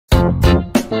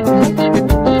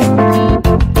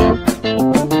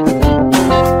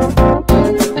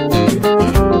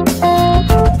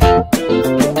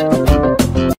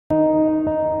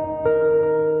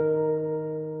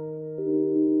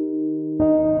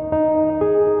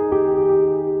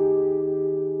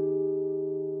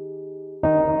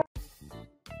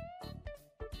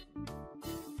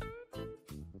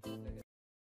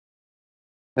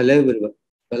Hello everyone,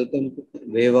 welcome to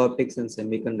Wave Optics and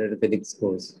Semiconductor Physics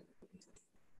course.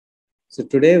 So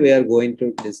today we are going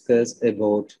to discuss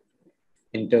about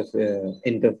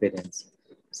interference.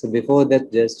 So before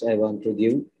that, just I want to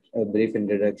give a brief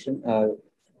introduction or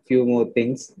few more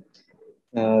things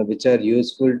which are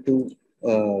useful to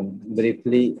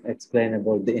briefly explain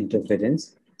about the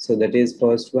interference. So that is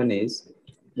first one is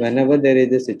whenever there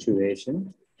is a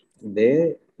situation,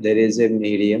 there is a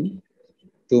medium,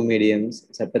 two mediums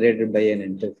separated by an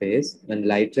interface. When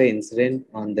light ray incident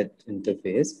on that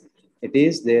interface, it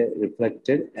is there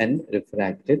reflected and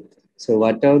refracted. So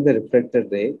whatever the reflected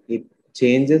ray, it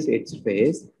changes its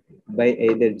phase by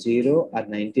either 0 or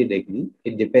 90 degree.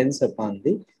 It depends upon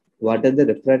the what are the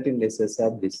refractive indices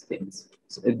of these things.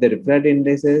 So if the refractive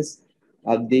indices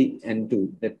of the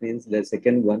N2, that means the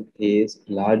second one is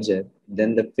larger,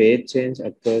 then the phase change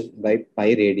occurs by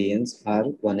pi radians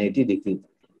or 180 degree.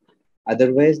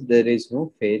 Otherwise, there is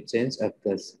no phase change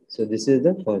occurs. So this is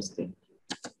the first thing.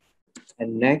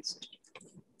 And next,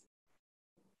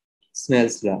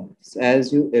 Snell's law. So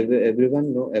as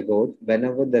everyone know about,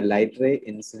 whenever the light ray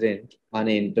incident on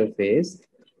an interface,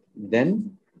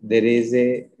 then there is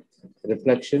a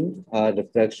reflection or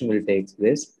refraction will take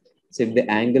place. So if the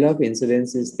angle of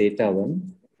incidence is theta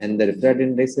 1 and the refractive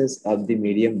indices of the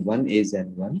medium 1 is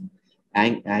n1,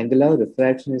 angle of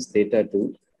refraction is theta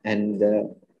 2 and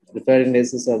the refractive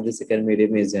indices of the second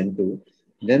medium is n2,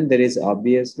 then there is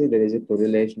a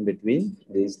correlation between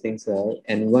these things are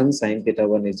n1 sine theta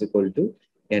 1 is equal to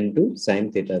n2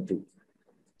 sine theta 2.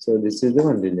 So this is the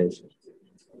one relation.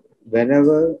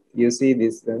 Whenever you see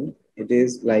this one, it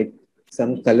is like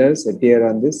some colors appear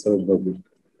on this soap bubble.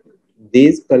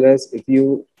 These colors, if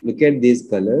you look at these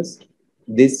colors,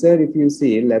 this side, if you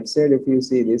see, left side, if you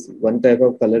see this, one type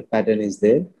of color pattern is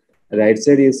there. Right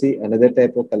side, you see another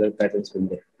type of color patterns will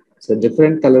there. So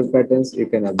different color patterns you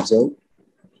can observe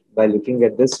by looking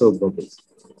at the soap bubbles.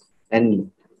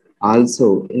 And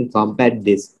also in compact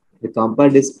disc, the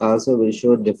compact disc also will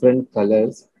show different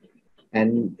colors.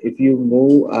 And if you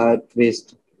move or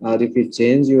twist or if you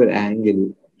change your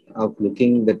angle of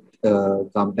looking the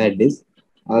compact disc,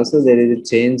 also there is a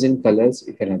change in colors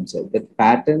you can observe. The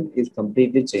pattern is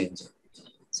completely changed.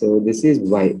 So this is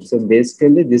why. So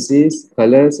basically this is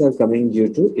colors are coming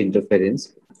due to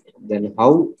interference. Then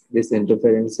how this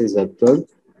interference is occurred,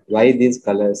 why these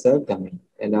colors are coming.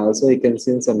 And also you can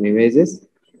see some images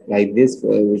like this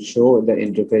which show the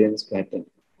interference pattern.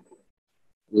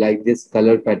 Like this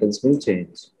color patterns will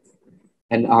change.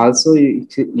 And also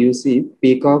you see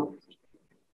peacock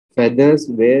feathers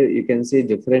where you can see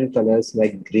different colors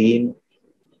like green,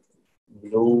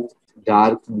 blue,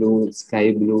 dark blue,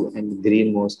 sky blue, and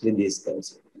green, mostly these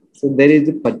colors. So there is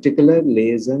a particular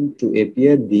reason to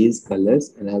appear these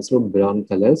colors and also brown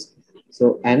colors.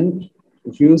 So, and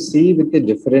if you see with the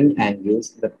different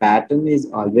angles, the pattern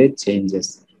is always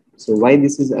changes. So why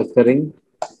this is occurring?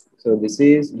 So this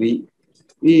is we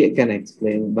can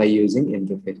explain by using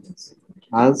interference.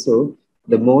 Also,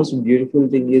 the most beautiful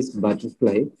thing is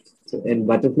butterfly. So in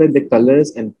butterfly, the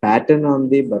colors and pattern on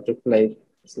the butterfly.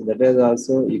 So that is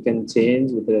also you can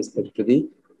change with respect to the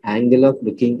angle of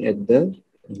looking at the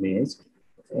image,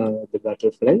 the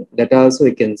butterfly. That also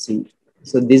you can see.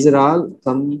 So these are all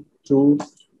come to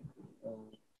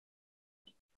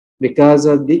because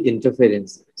of the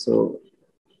interference. So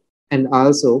and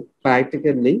also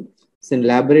practically so in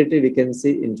laboratory we can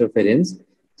see interference.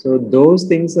 So those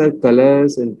things are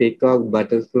colors in peacock,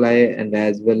 butterfly, and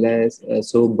as well as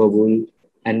soap bubble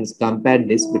and compared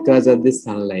this because of the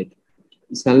sunlight.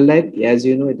 Sunlight, as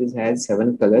you know, it is has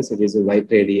 7 colors. It is a white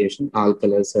radiation. All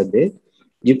colors are there.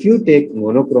 If you take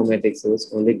monochromatic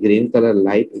source, only green color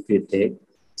light if you take,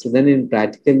 so then in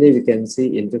practically we can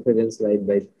see interference light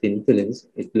by thin films.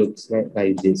 It looks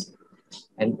like this.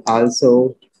 And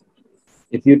also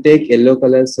if you take yellow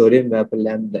color sodium vapor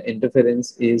lamp, the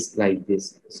interference is like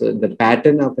this. So the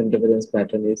pattern of interference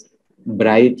pattern is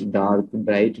bright, dark,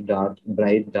 bright, dark,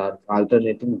 bright, dark,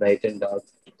 alternating bright and dark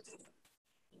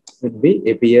would be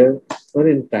appear for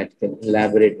in practical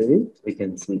laboratory we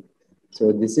can see.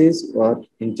 So this is what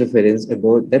interference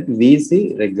about that we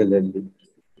see regularly.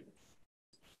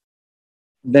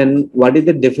 Then what is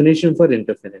the definition for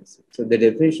interference? So the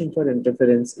definition for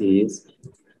interference is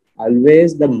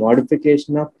always the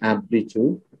modification of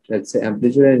amplitude. Let's say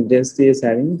amplitude and intensity is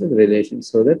having the relation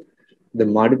so that the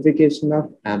modification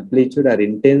of amplitude or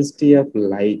intensity of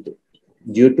light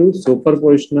due to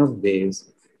superposition of waves.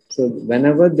 So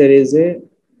whenever there is a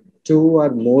two or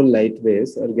more light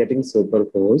waves are getting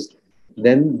superposed,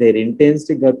 then their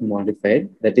intensity got modified.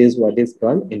 That is what is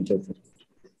called interference.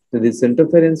 So this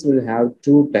interference will have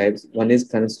two types. One is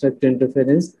constructive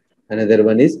interference, another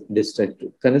one is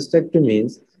destructive. Constructive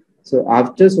means, so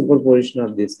after superposition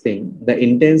of this thing, the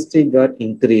intensity got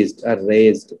increased or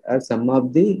raised, or some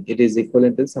of the, it is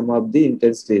equivalent to some of the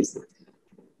intensities.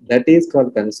 That is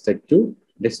called constructive.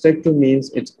 Destructive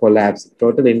means it's collapsed.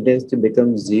 Total intensity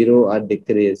becomes zero or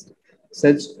decreased.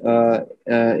 Such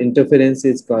interference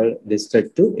is called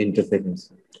destructive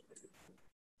interference.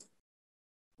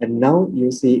 And now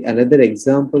you see another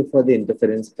example for the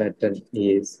interference pattern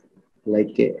is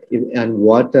like if, on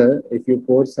water, if you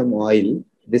pour some oil,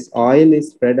 this oil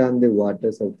is spread on the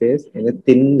water surface in a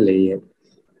thin layer.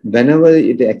 Whenever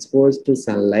it exposed to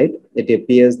sunlight, it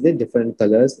appears the different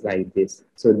colors like this.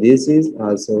 So this is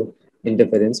also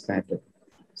interference pattern.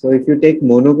 So if you take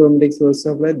monochromatic source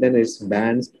of light, then its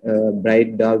bands,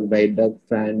 bright, dark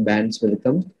bands will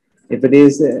come. If it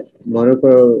is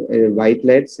monochrome white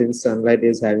light, since sunlight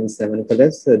is having seven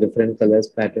colors, so different colors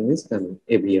pattern is coming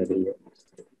every other year.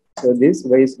 So this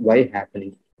is why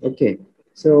happening. Okay.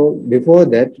 So before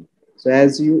that, so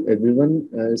as you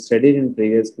everyone studied in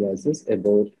previous classes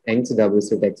about Young's double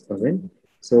slit experiment.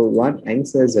 So what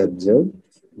Young's has observed,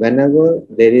 whenever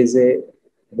there is a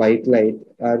white light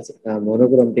or a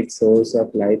monochromatic source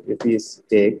of light, if we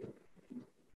take,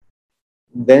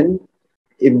 then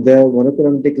if the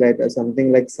monochromatic light or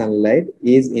something like sunlight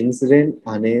is incident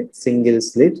on a single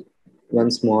slit,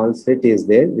 one small slit is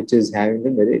there, which is having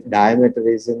the very diameter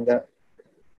is in the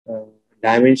uh,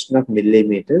 dimension of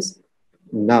millimeters.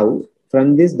 Now,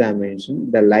 from this dimension,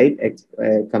 the light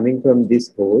coming from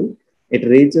this hole, it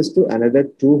reaches to another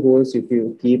two holes if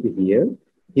you keep here.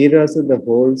 Here also the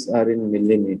holes are in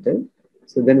millimeter.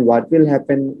 So then what will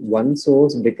happen? One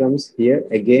source becomes here.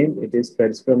 Again, it is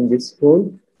spreads from this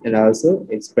hole and also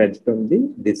it spreads from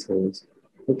the this holes.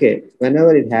 Okay,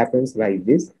 whenever it happens like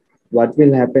this, what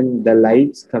will happen? The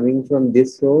lights coming from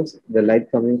this source, the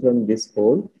light coming from this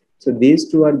hole, so these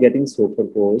two are getting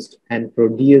superposed and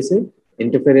produce a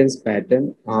interference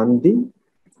pattern on the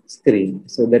screen.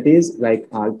 So that is like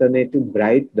alternative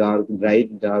bright, dark,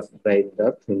 bright,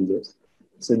 dark fringes.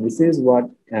 So this is what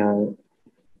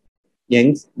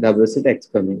Young's double slit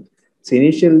experiment. So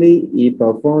initially he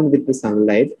performed with the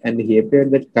sunlight and he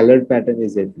appeared that colored pattern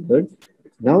is appeared.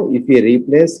 Now if you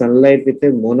replace sunlight with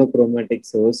a monochromatic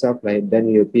source of light, then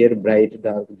you appear bright,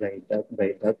 dark, bright, dark,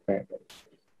 bright, dark pattern.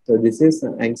 So this is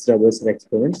Young's double slit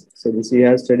experiment. So this we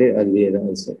have studied earlier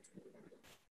also.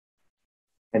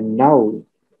 And now,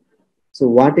 so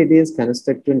what it is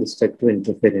constructive and destructive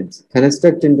interference?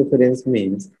 Constructive interference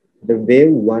means the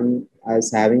wave one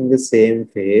is having the same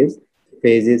phase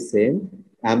is same,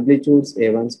 amplitudes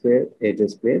A1 square,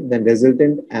 A2 square, then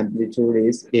resultant amplitude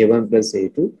is A1 plus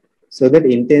A2. So that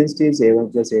intensity is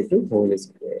A1 plus A2 whole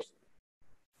square.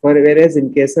 For whereas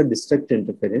in case of destructive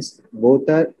interference, both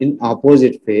are in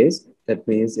opposite phase. That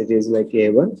means it is like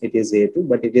A1, it is A2,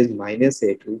 but it is minus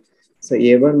A2. So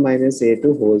A1 minus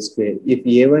A2 whole square. If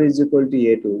A1 is equal to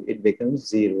A2, it becomes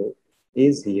 0.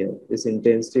 Is here. This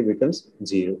intensity becomes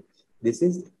 0. This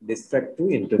is destructive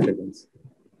interference.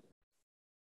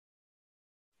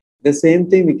 The same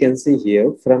thing we can see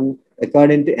here from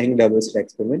according to Young double slit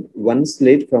experiment. One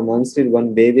slit,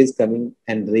 one wave is coming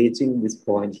and reaching this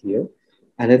point here.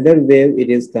 Another wave it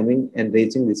is coming and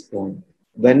reaching this point.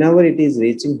 Whenever it is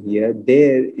reaching here,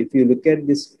 there, if you look at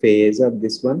this phase of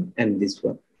this one and this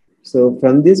one. So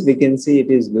from this we can see it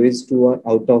is goes to a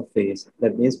out of phase.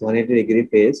 That means 180-degree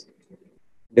phase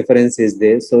difference is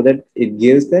there, so that it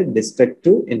gives the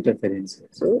destructive interference.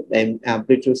 So the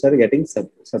amplitudes are getting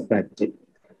subtracted.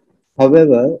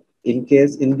 However, in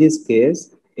this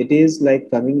case, it is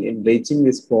like coming and reaching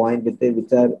this point with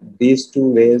which are these two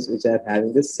waves which are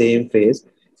having the same phase.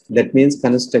 That means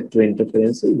constructive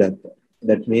interference will occur.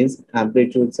 That means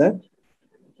amplitudes are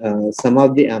some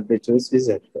of the amplitudes is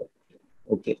occur.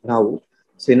 Okay, now,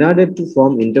 so in order to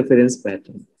form interference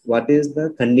pattern, what is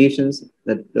the conditions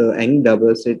that Young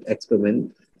double slit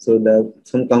experiment? So the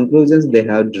some conclusions they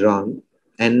have drawn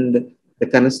and the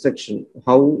construction,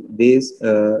 how these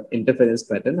interference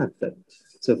pattern occur.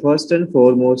 So first and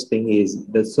foremost thing is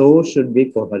the source should be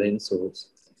coherent source.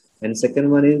 And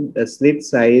second one is the slit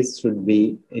size should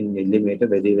be in millimeter,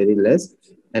 very, very less.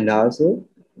 And also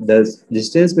the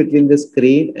distance between the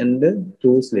screen and the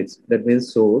two slits, that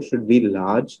means source should be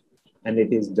large and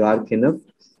it is dark enough.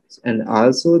 And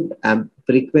also the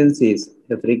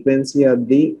frequency of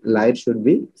the light should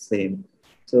be same.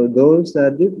 So those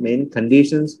are the main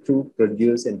conditions to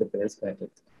produce interference pattern.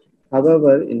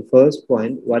 However, in first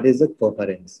point, what is the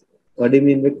coherence? What do you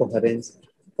mean by coherence?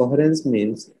 Coherence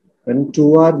means When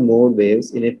two or more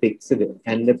waves in a fixed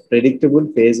and a predictable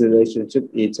phase relationship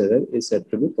each other is said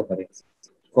to be coherence.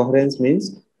 Coherence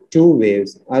means two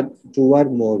waves or two or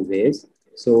more waves.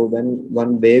 So when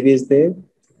one wave is there,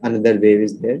 another wave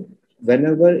is there.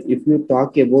 Whenever if you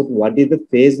talk about what is the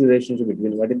phase relationship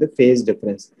between, what is the phase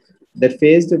difference? That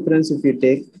phase difference, if you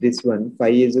take this one, phi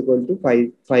is equal to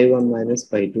phi 1 minus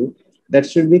phi 2, that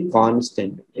should be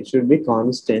constant. It should be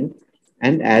constant,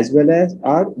 and as well as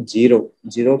our zero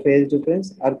phase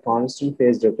difference or constant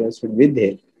phase difference should be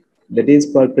there. That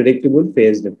is called predictable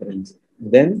phase difference.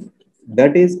 Then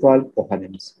that is called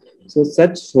coherence. So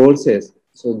such sources,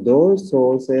 so those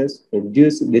sources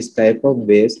produce this type of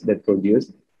waves that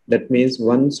produce. That means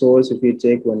one source, if you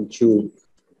take one tube,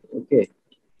 okay,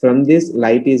 from this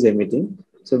light is emitting.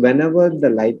 So whenever the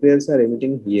light waves are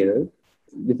emitting here,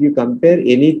 if you compare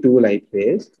any two light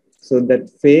waves, so that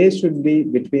phase should be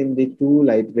between the two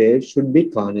light waves should be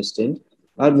constant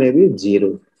or maybe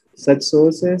zero. Such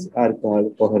sources are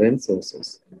called coherent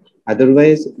sources.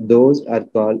 Otherwise, those are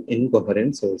called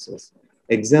incoherent sources.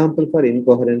 Example for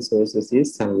incoherent sources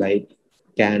is sunlight,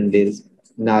 candles,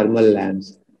 normal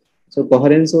lamps. So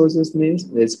coherent sources means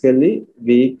basically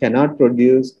we cannot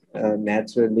produce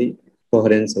naturally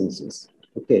coherent sources.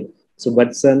 Okay. So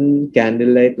but sun,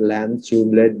 candlelight, lamp,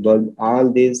 tube light, bulb,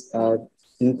 all these are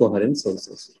incoherent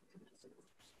sources.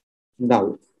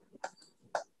 Now,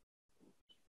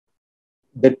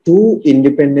 the two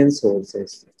independent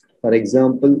sources. For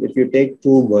example, if you take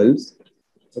two bulbs,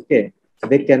 okay,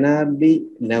 they cannot be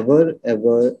never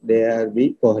ever they are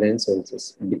be coherent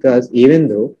sources because even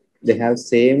though they have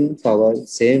same power,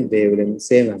 same wavelength,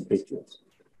 same amplitude.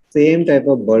 Same type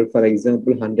of bulb, for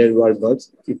example, 100-watt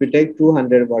bulbs. If you take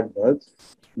 200-watt bulbs,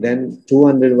 then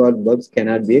 200-watt bulbs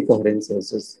cannot be a coherent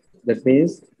sources. That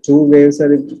means two waves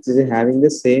are having the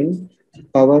same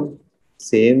power,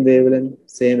 same wavelength,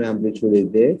 same amplitude is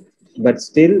there, but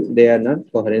still they are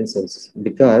not coherent sources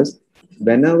because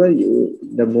whenever you,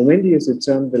 the moment you switch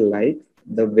on the light,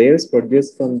 the waves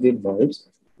produced from the bulbs,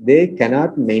 they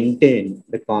cannot maintain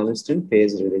the constant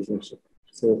phase relationship.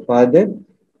 So further,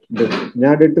 in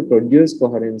order to produce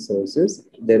coherent sources,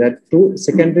 there are two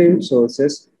secondary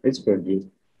sources which produce.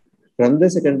 From the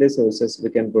secondary sources, we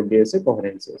can produce a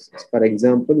coherent source. For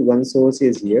example, one source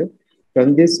is here.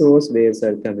 From this source, waves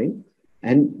are coming.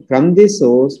 And from this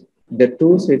source, the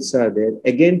two switches are there.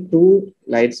 Again, two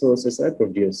light sources are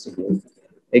produced here.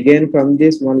 Again, from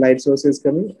this one light source is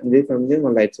coming, and then from the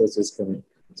one light source is coming.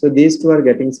 So these two are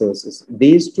getting sources.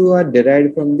 These two are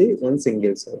derived from the one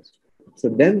single source. So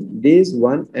then these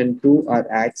one and two are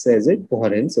acts as a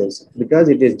coherent source because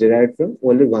it is derived from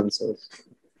only one source.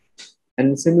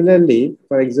 And similarly,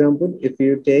 for example, if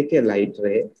you take a light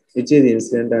ray, which is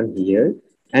incident on here,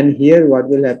 and here what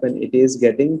will happen? It is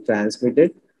getting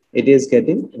transmitted, it is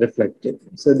getting reflected.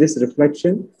 So this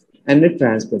reflection and it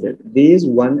transmitted. These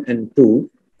one and two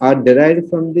are derived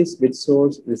from this which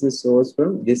source? This is source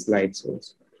from this light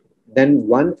source. Then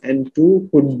one and two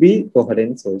could be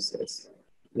coherent sources.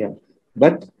 Yeah.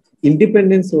 But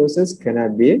independent sources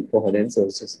cannot be coherent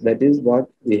sources. That is what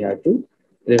we have to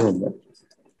remember.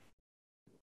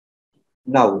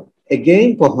 Now,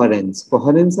 again, coherence.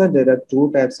 Coherence are there are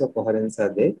two types of coherence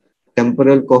are there: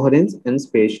 temporal coherence and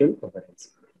spatial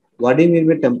coherence. What do you mean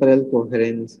by temporal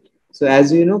coherence? So,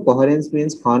 as you know, coherence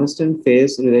means constant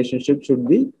phase relationship should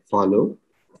be followed.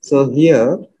 So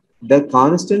here, the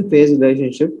constant phase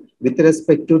relationship with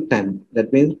respect to time.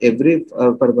 That means every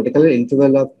for a particular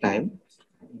interval of time,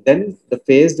 then the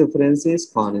phase difference is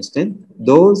constant.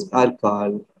 Those are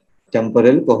called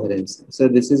temporal coherence. So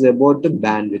this is about the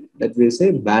bandwidth. That we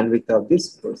say bandwidth of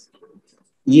this force.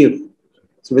 If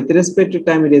so, with respect to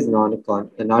time, it is not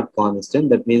constant.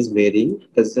 That means varying.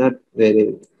 Does not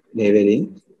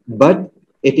varying. But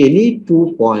at any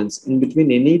 2 points, in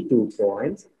between any 2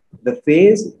 points, the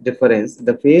phase difference,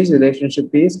 the phase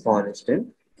relationship is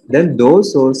constant. Then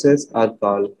those sources are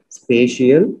called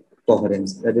spatial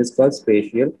coherence. That is called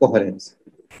spatial coherence.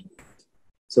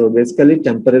 So basically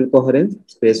temporal coherence,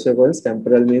 spatial coherence,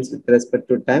 temporal means with respect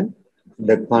to time,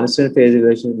 the constant phase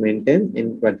relation maintained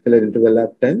in particular interval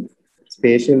of time.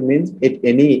 Spatial means at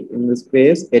any in the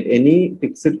space at any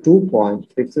fixed 2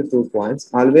 points,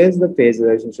 always the phase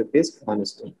relationship is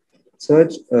constant.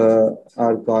 Such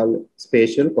are called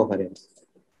spatial coherence.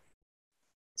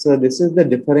 So this is the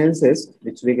differences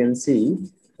which we can see.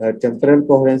 Temporal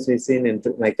coherence we see in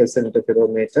Michelson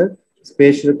interferometer.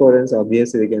 Spatial coherence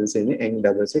obviously we can see in Young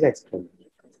double slit experiment.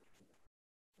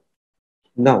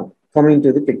 Now coming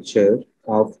to the picture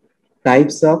of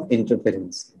types of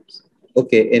interference.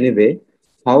 Okay, anyway,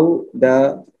 how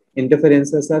the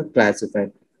interferences are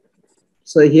classified.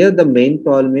 So here the main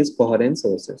problem is coherent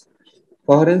sources.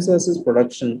 Coherent sources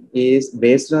production is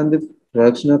based on the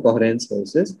production of coherent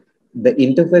sources. The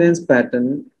interference pattern,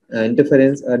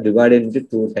 interference are divided into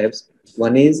two types.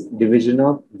 One is division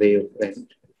of wavefront.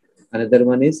 Another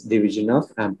one is division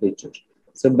of amplitude.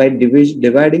 So by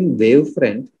dividing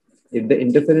wavefront, if the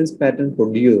interference pattern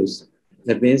produced,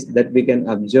 that means that we can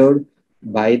observe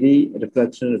by the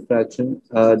reflection, refraction,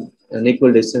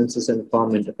 unequal distances and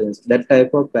form interference. That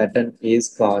type of pattern is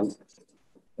called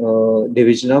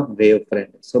division of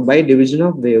wavefront. So by division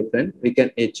of wavefront, we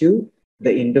can achieve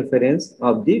the interference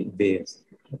of the waves.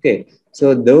 Okay,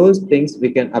 so those things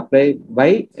we can apply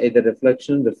by either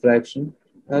reflection, refraction,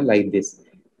 like this.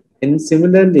 And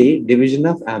similarly, division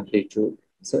of amplitude.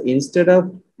 So instead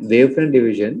of wavefront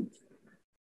division,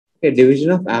 a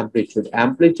division of amplitude.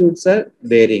 Amplitudes are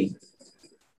varying.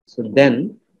 So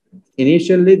then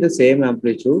initially the same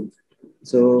amplitude.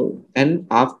 So and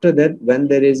after that, when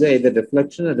there is a, either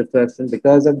reflection or refraction,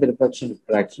 because of the reflection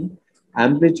refraction,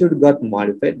 amplitude got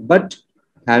modified, but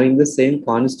having the same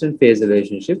constant phase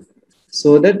relationship,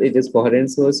 so that it is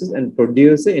coherent sources and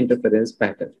produce a interference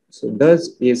pattern. So thus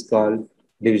is called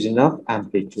division of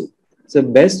amplitude. So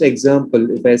best example,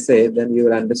 if I say, then you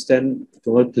will understand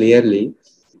more clearly.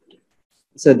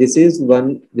 So this is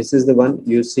the one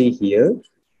you see here.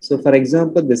 So for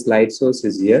example, this light source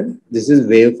is here. This is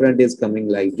wavefront is coming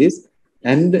like this.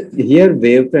 And here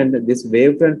wavefront, this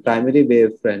wavefront, primary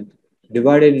wavefront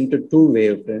divided into two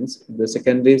wavefronts, the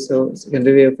secondary, so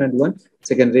secondary wavefront one,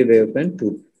 secondary wavefront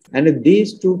two. And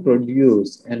these two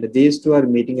produce, and these two are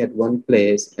meeting at one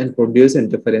place and produce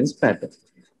interference pattern.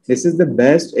 This is the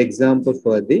best example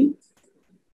for the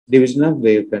division of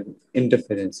wavefront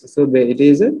interference. So it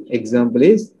is an example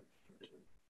is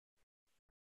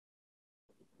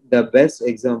the best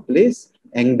example is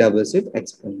Young double slit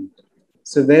experiment.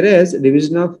 So whereas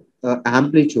division of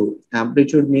amplitude,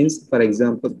 amplitude means, for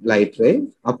example, light ray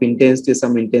of intensity,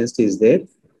 some intensity is there.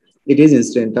 It is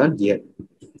incident on here.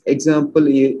 Example,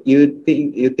 you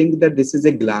think that this is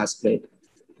a glass plate.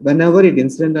 Whenever it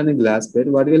incident on a glass plate,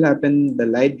 what will happen? The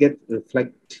light get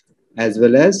reflect as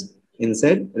well as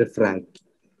inside refract.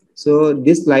 So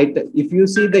this light, if you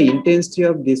see the intensity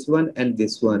of this one and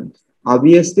this one,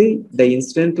 obviously the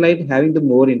incident light having the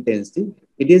more intensity,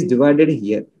 it is divided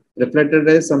here. Reflected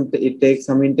rays, it takes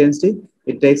some intensity,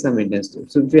 it takes some intensity.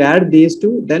 So if you add these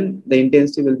two, then the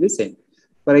intensity will be same.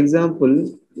 For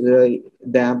example,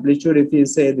 the amplitude, if you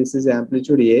say this is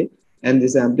amplitude A and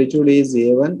this amplitude is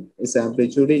A1, this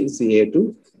amplitude is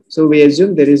A2. So we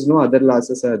assume there is no other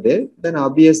losses are there, then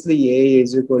obviously A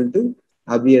is equal to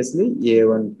obviously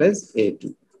A1 plus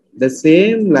A2. The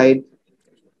same light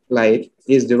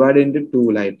is divided into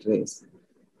two light rays.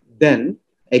 Then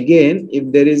again,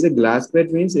 if there is a glass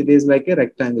plate, means it is like a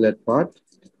rectangular part.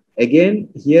 Again,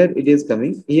 here it is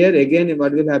coming. Here again,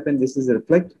 what will happen? This is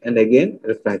reflect and again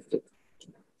refracted.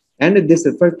 And this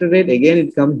refracted rate again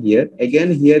it come here.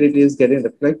 Again here it is getting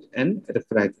reflect and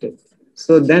refracted.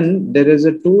 So then there is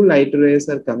a two light rays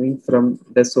are coming from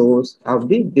the source of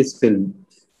this film,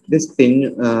 this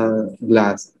thin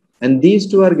glass, and these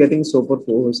two are getting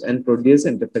superposed and produce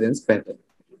interference pattern.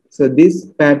 So this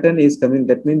pattern is coming.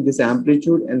 That means this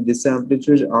amplitude and this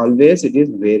amplitude always it is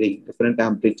varying different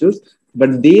amplitudes.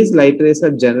 But these light rays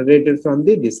are generated from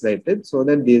the this light ray, so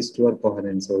that these two are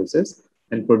coherent sources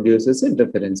and produces a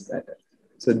interference pattern.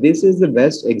 So this is the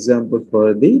best example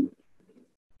for the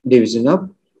division of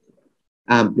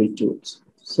amplitudes.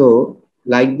 So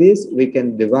like this, we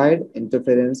can divide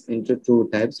interference into two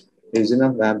types, division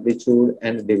of amplitude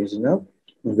and division of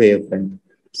wavefront.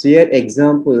 So here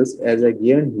examples as I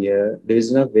given here,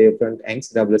 division of wavefront, Young's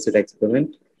double slit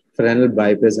experiment, Fresnel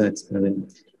biprism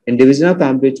experiment. And division of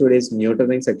amplitude is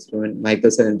Newton-Rings experiment,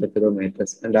 microcell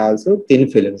interferometers, and also thin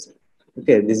films.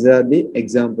 Okay, these are the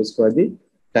examples for the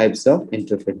types of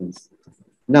interference.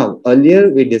 Now, earlier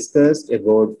we discussed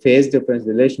about phase difference,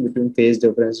 relation between phase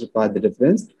difference to path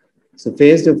difference. So,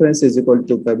 phase difference is equal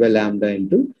to pi by lambda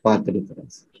into path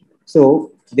difference.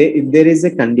 So, if there is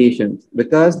a condition,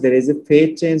 because there is a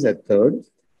phase change occurred,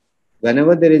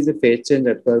 whenever there is a phase change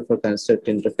occurred for construct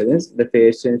interference, the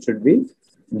phase change should be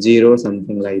 0,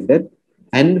 something like that.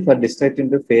 And for distract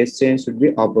phase change should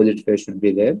be opposite phase should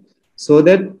be there. So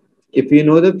that if you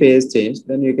know the phase change,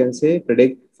 then you can say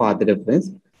predict path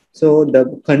difference. So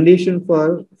the condition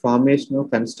for formation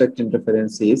of construct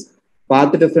interference is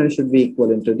path difference should be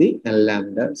equivalent to the L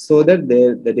lambda, so that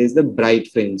that is the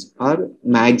bright fringe or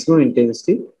maximum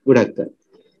intensity would occur.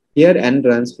 Here n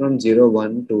runs from 0,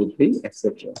 1, 2, 3,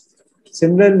 etc.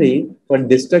 Similarly, for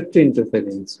destructive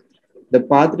interference, the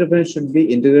path difference should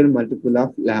be integral multiple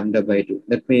of lambda by 2.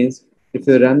 That means If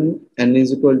you run n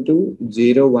is equal to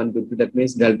 0, 1, 2, 3, that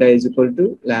means delta is equal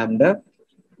to lambda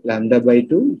by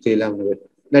 2, j lambda by 2.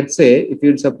 Let's say if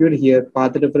you substitute here,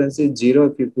 path reference is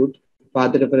 0. If you put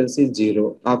path reference is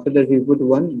 0. After that, if you put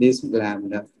 1, this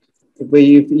lambda. If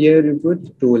here you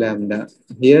put 2 lambda,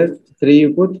 here 3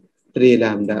 you put 3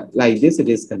 lambda. Like this, it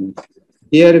is coming.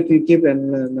 Here, if you keep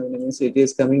n, it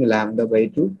is coming lambda by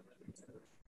 2,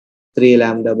 3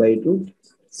 lambda by 2.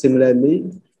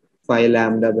 Similarly, 5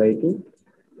 lambda by 2,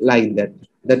 like that.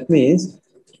 That means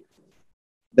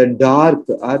the dark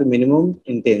or minimum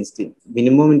intensity.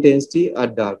 Minimum intensity or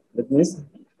dark. That means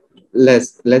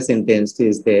less intensity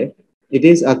is there. It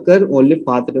is occur only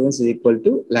path difference is equal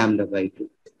to lambda by 2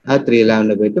 or 3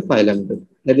 lambda by 2, 5 lambda.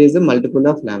 That is the multiple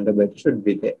of lambda by 2 should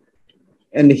be there.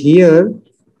 And here,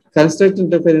 construct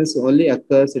interference only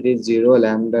occurs, it is 0,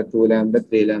 lambda, 2 lambda,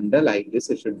 3 lambda, like this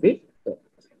it should be.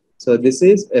 So this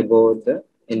is about the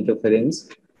interference,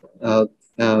 uh,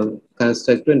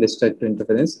 constructive and destructive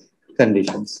interference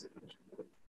conditions.